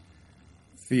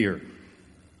Fear.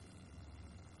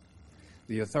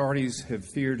 The authorities have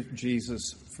feared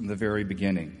Jesus from the very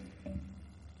beginning.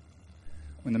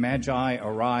 When the Magi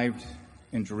arrived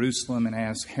in Jerusalem and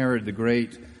asked Herod the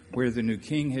Great where the new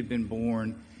king had been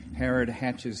born, Herod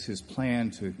hatches his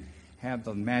plan to have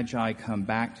the Magi come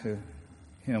back to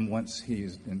him once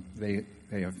they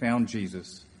have found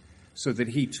Jesus, so that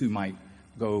he too might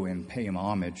go and pay him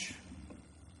homage,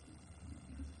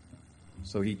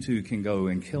 so he too can go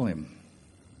and kill him.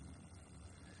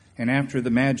 And after the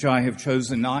Magi have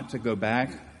chosen not to go back,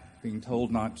 being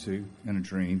told not to in a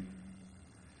dream,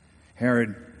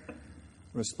 Herod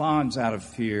responds out of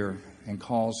fear and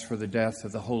calls for the death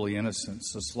of the holy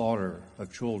innocents, the slaughter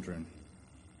of children.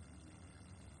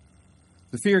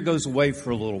 The fear goes away for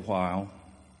a little while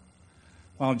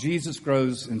Jesus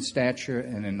grows in stature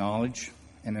and in knowledge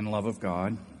and in love of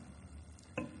God.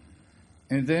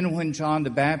 And then when John the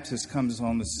Baptist comes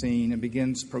on the scene and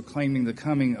begins proclaiming the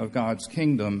coming of God's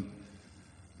kingdom,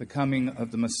 the coming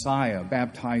of the Messiah,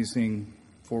 baptizing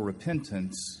for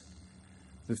repentance,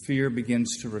 the fear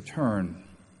begins to return.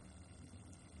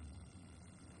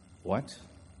 What?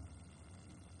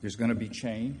 There's going to be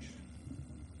change?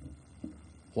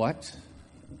 What?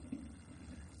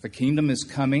 The kingdom is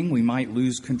coming. We might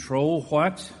lose control.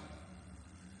 What?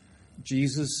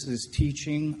 Jesus is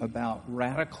teaching about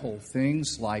radical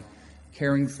things like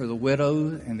caring for the widow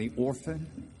and the orphan,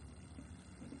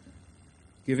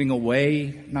 giving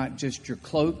away not just your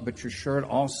cloak but your shirt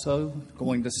also,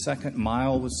 going the second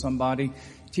mile with somebody,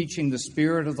 teaching the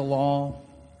spirit of the law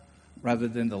rather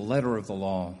than the letter of the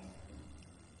law.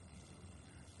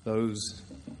 Those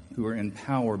who are in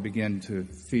power begin to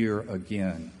fear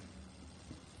again.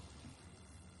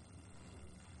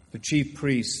 The chief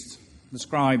priests, the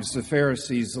scribes, the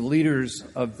Pharisees, the leaders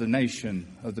of the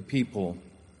nation, of the people,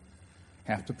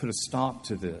 have to put a stop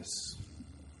to this.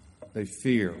 They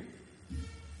fear.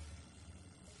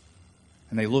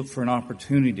 And they look for an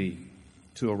opportunity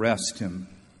to arrest him,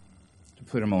 to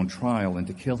put him on trial, and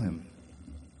to kill him.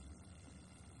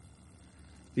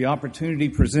 The opportunity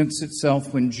presents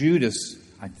itself when Judas,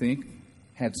 I think,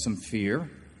 had some fear,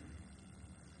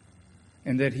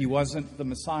 and that he wasn't the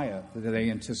Messiah that they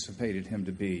anticipated him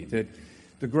to be, that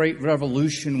the great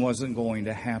revolution wasn't going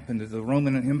to happen, that the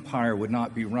Roman Empire would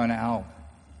not be run out.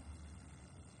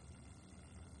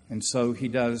 And so he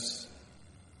does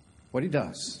what he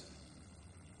does.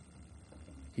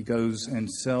 He goes and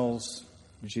sells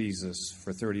Jesus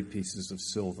for 30 pieces of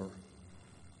silver.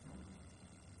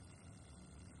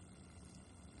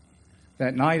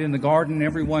 That night in the garden,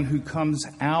 everyone who comes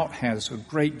out has a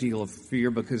great deal of fear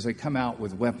because they come out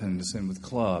with weapons and with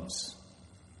clubs.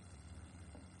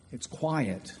 It's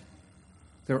quiet.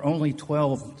 There are only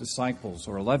 12 disciples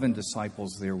or 11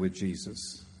 disciples there with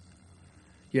Jesus.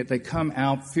 Yet they come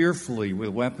out fearfully with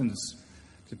weapons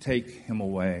to take him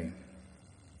away.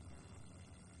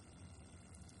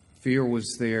 Fear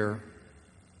was there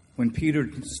when Peter,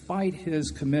 despite his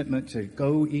commitment to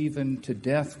go even to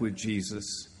death with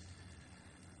Jesus,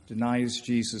 denies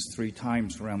Jesus 3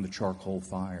 times around the charcoal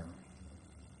fire.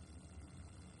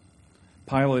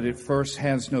 Pilate at first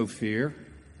has no fear.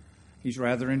 He's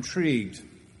rather intrigued.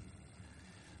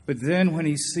 But then when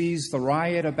he sees a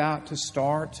riot about to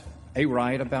start, he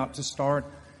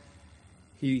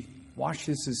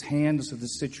washes his hands of the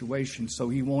situation so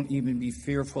he won't even be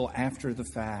fearful after the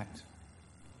fact.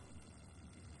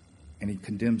 And he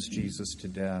condemns Jesus to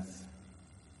death.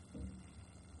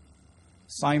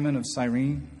 Simon of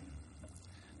Cyrene,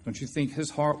 don't you think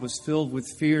his heart was filled with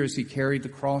fear as he carried the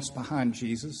cross behind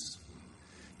Jesus?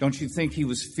 Don't you think he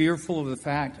was fearful of the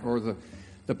fact or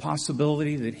the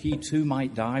possibility that he too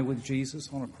might die with Jesus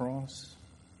on a cross?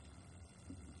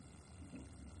 The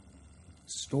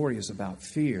story is about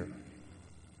fear.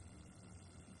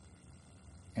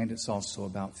 And it's also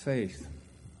about faith.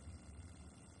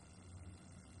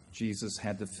 Jesus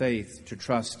had the faith to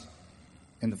trust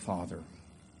in the Father.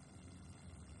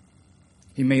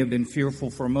 He may have been fearful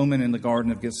for a moment in the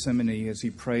Garden of Gethsemane as he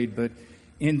prayed, but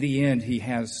in the end he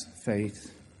has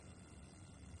faith.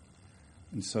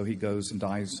 And so he goes and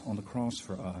dies on the cross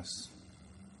for us.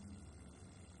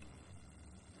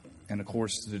 And of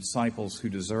course, the disciples who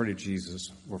deserted Jesus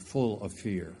were full of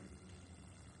fear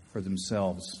for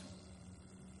themselves.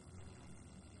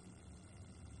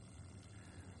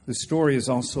 The story is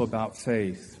also about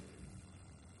faith.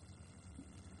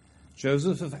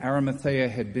 Joseph of Arimathea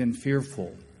had been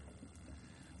fearful.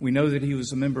 We know that he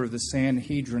was a member of the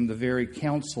Sanhedrin, the very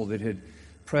council that had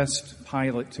pressed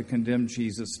Pilate to condemn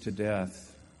Jesus to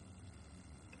death.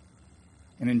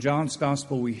 And in John's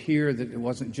Gospel, we hear that it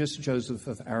wasn't just Joseph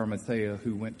of Arimathea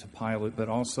who went to Pilate, but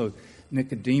also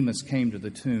Nicodemus came to the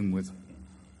tomb with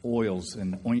oils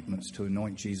and ointments to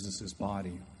anoint Jesus'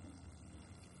 body.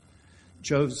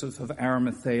 Joseph of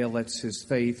Arimathea lets his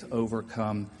faith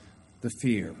overcome the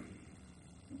fear.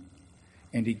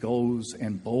 And he goes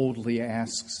and boldly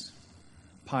asks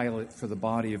Pilate for the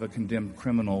body of a condemned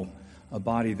criminal, a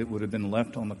body that would have been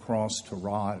left on the cross to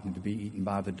rot and to be eaten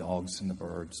by the dogs and the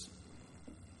birds.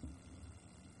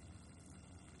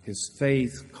 His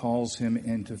faith calls him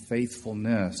into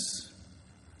faithfulness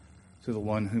to the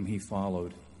one whom he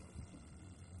followed.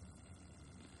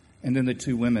 And then the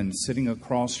two women sitting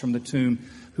across from the tomb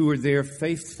who were there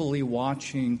faithfully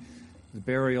watching the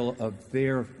burial of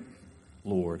their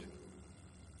Lord,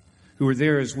 who are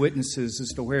there as witnesses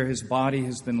as to where his body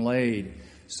has been laid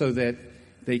so that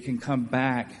they can come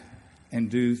back and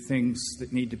do things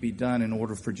that need to be done in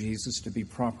order for Jesus to be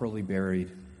properly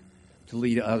buried, to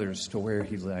lead others to where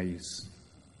he lays.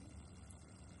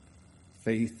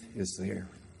 Faith is there.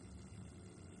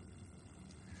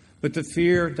 But the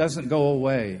fear doesn't go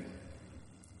away.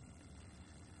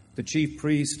 The chief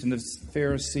priest and the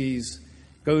Pharisees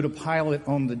go to Pilate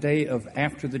on the day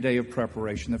after the day of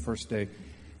preparation, the first day.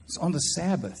 It's on the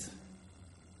Sabbath.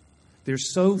 They're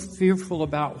so fearful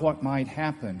about what might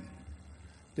happen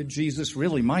that Jesus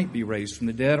really might be raised from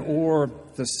the dead, or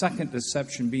the second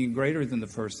deception being greater than the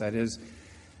first. That is,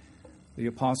 the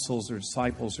apostles or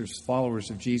disciples or followers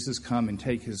of Jesus come and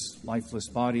take his lifeless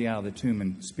body out of the tomb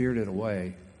and spirit it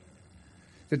away.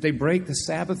 That they break the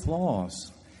Sabbath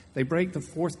laws. They break the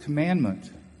fourth commandment.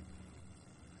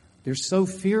 They're so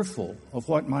fearful of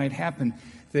what might happen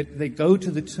that they go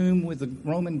to the tomb with the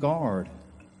Roman guard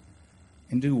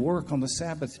and do work on the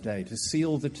Sabbath day to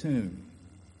seal the tomb.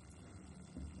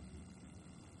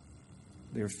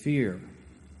 Their fear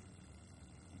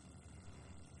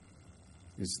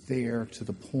is there to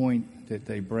the point that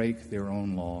they break their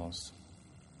own laws.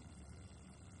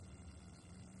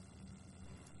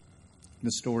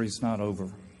 The story's not over.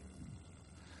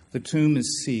 The tomb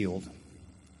is sealed.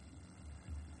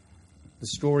 The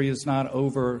story is not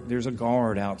over. There's a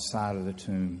guard outside of the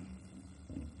tomb.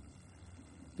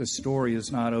 The story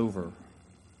is not over.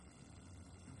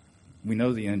 We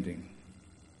know the ending.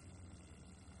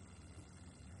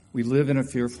 We live in a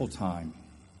fearful time.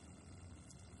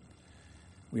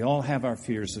 We all have our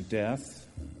fears of death,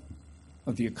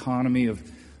 of the economy, of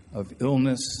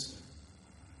illness.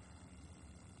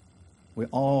 We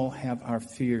all have our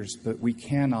fears, but we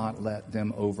cannot let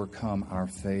them overcome our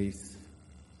faith.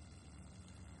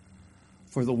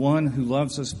 For the one who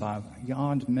loves us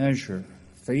beyond measure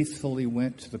faithfully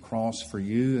went to the cross for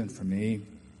you and for me,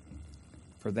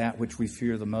 for that which we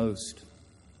fear the most,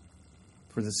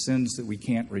 for the sins that we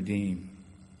can't redeem,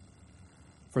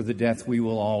 for the death we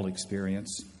will all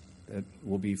experience that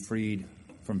will be freed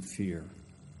from fear.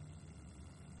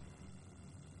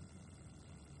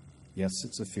 Yes,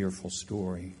 it's a fearful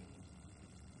story,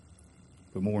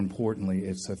 but more importantly,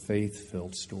 it's a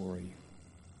faith-filled story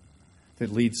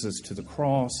that leads us to the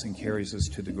cross and carries us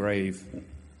to the grave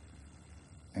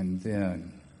and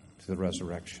then to the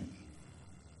resurrection.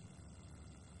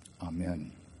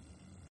 Amen.